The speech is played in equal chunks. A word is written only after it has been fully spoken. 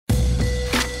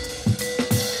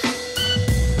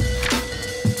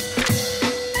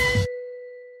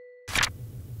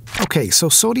Okay, so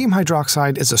sodium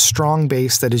hydroxide is a strong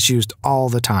base that is used all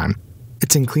the time.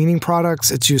 It's in cleaning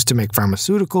products, it's used to make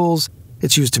pharmaceuticals,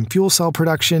 it's used in fuel cell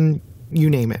production, you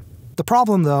name it. The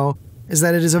problem, though, is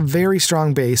that it is a very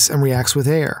strong base and reacts with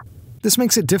air. This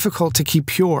makes it difficult to keep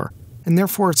pure, and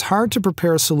therefore it's hard to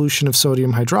prepare a solution of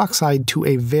sodium hydroxide to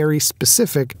a very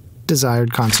specific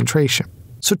desired concentration.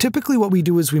 So typically what we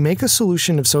do is we make a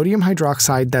solution of sodium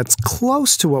hydroxide that's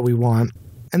close to what we want,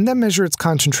 and then measure its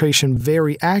concentration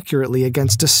very accurately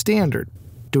against a standard,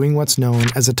 doing what's known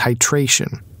as a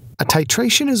titration. A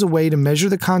titration is a way to measure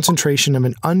the concentration of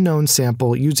an unknown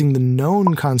sample using the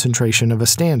known concentration of a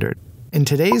standard. In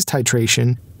today's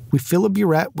titration, we fill a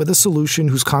burette with a solution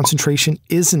whose concentration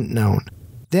isn't known.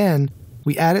 Then,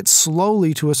 we add it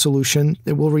slowly to a solution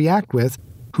it will react with,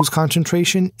 whose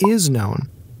concentration is known.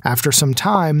 After some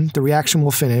time, the reaction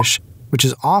will finish, which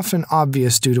is often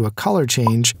obvious due to a color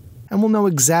change, and we'll know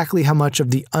exactly how much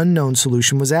of the unknown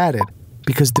solution was added,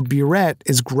 because the burette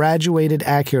is graduated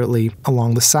accurately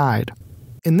along the side.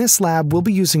 In this lab, we'll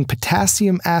be using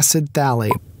potassium acid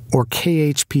phthalate, or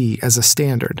KHP, as a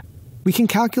standard. We can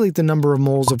calculate the number of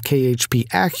moles of KHP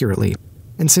accurately,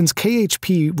 and since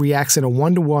KHP reacts in a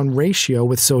 1-to-1 ratio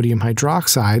with sodium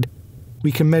hydroxide,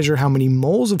 we can measure how many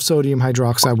moles of sodium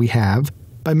hydroxide we have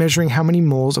by measuring how many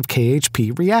moles of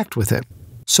KHP react with it.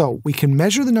 So we can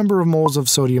measure the number of moles of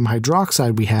sodium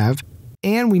hydroxide we have,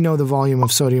 and we know the volume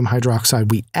of sodium hydroxide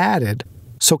we added,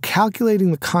 so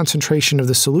calculating the concentration of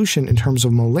the solution in terms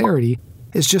of molarity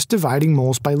is just dividing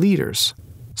moles by liters.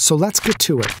 So let's get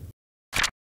to it.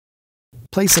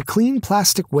 Place a clean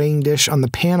plastic weighing dish on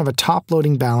the pan of a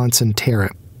top-loading balance and tare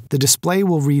it. The display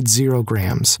will read 0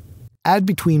 grams. Add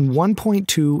between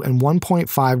 1.2 and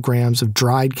 1.5 grams of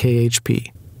dried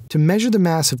KHP. To measure the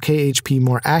mass of KHP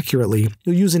more accurately,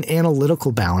 you'll use an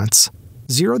analytical balance.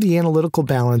 Zero the analytical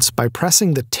balance by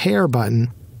pressing the tare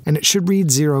button, and it should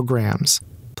read 0 grams.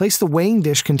 Place the weighing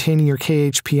dish containing your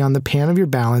KHP on the pan of your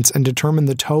balance and determine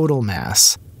the total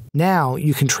mass. Now,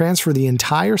 you can transfer the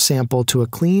entire sample to a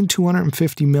clean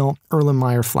 250 ml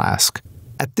Erlenmeyer flask.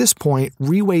 At this point,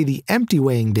 reweigh the empty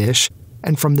weighing dish,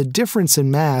 and from the difference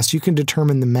in mass, you can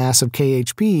determine the mass of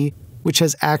KHP, which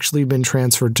has actually been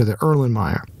transferred to the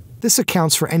Erlenmeyer. This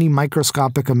accounts for any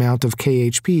microscopic amount of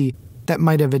KHP that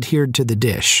might have adhered to the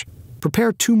dish.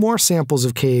 Prepare 2 more samples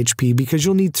of KHP because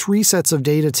you'll need 3 sets of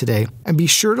data today, and be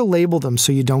sure to label them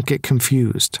so you don't get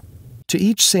confused. To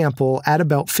each sample, add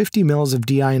about 50 ml of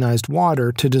deionized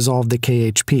water to dissolve the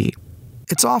KHP.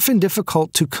 It's often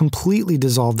difficult to completely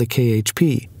dissolve the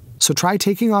KHP, so try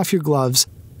taking off your gloves,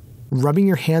 rubbing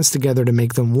your hands together to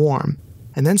make them warm,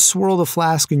 and then swirl the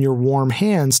flask in your warm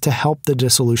hands to help the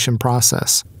dissolution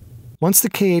process. Once the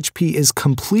KHP is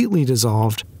completely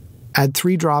dissolved, add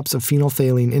 3 drops of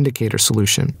phenolphthalein indicator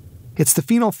solution. It's the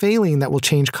phenolphthalein that will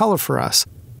change color for us,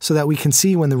 so that we can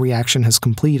see when the reaction has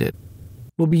completed.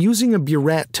 We'll be using a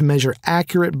burette to measure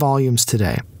accurate volumes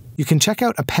today. You can check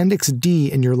out Appendix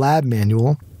D in your lab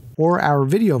manual, or our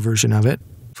video version of it,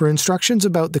 for instructions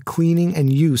about the cleaning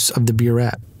and use of the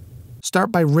burette.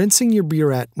 Start by rinsing your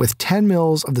burette with 10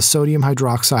 ml of the sodium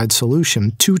hydroxide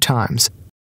solution 2 times,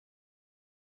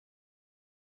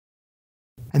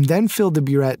 and then fill the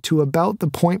burette to about the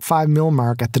 0.5 ml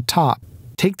mark at the top.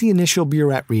 Take the initial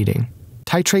burette reading.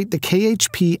 Titrate the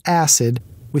KHP acid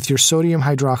with your sodium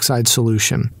hydroxide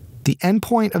solution. The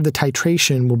endpoint of the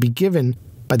titration will be given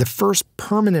by the first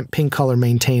permanent pink color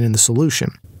maintained in the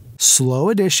solution. Slow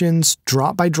additions,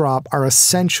 drop by drop, are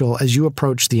essential as you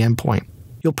approach the endpoint.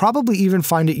 You'll probably even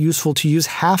find it useful to use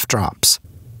half drops.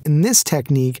 In this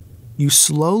technique, you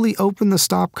slowly open the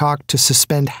stopcock to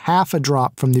suspend half a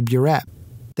drop from the burette.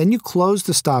 Then you close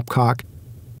the stopcock,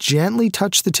 gently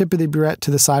touch the tip of the burette to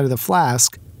the side of the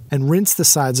flask, and rinse the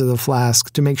sides of the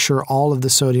flask to make sure all of the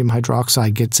sodium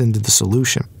hydroxide gets into the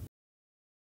solution.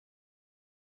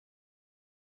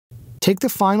 Take the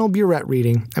final burette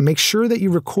reading and make sure that you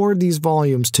record these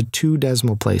volumes to 2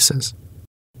 decimal places.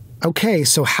 Okay,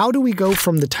 so how do we go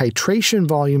from the titration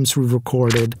volumes we've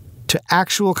recorded to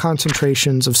actual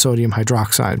concentrations of sodium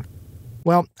hydroxide?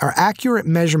 Well, our accurate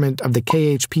measurement of the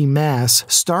KHP mass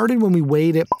started when we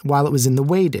weighed it while it was in the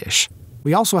weigh dish.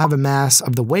 We also have a mass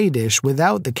of the weigh dish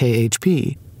without the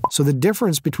KHP, so the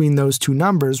difference between those 2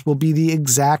 numbers will be the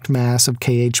exact mass of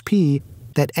KHP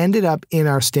that ended up in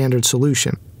our standard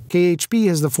solution. KHP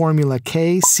is the formula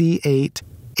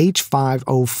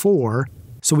KC8H5O4,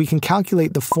 so we can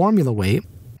calculate the formula weight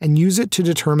and use it to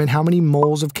determine how many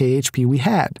moles of KHP we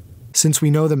had, since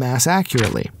we know the mass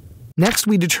accurately. Next,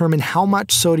 we determine how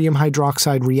much sodium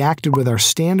hydroxide reacted with our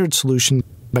standard solution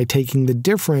by taking the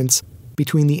difference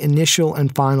between the initial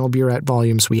and final burette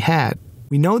volumes we had.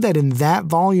 We know that in that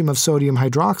volume of sodium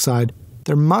hydroxide,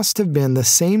 there must have been the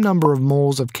same number of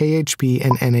moles of KHP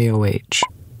and NaOH.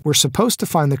 We're supposed to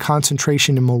find the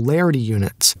concentration in molarity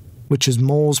units, which is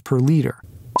moles per liter.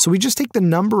 So we just take the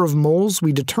number of moles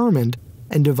we determined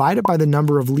and divide it by the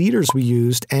number of liters we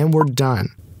used, and we're done.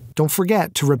 Don't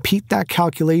forget to repeat that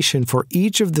calculation for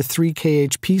each of the 3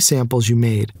 KHP samples you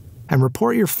made, and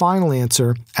report your final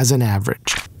answer as an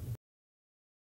average.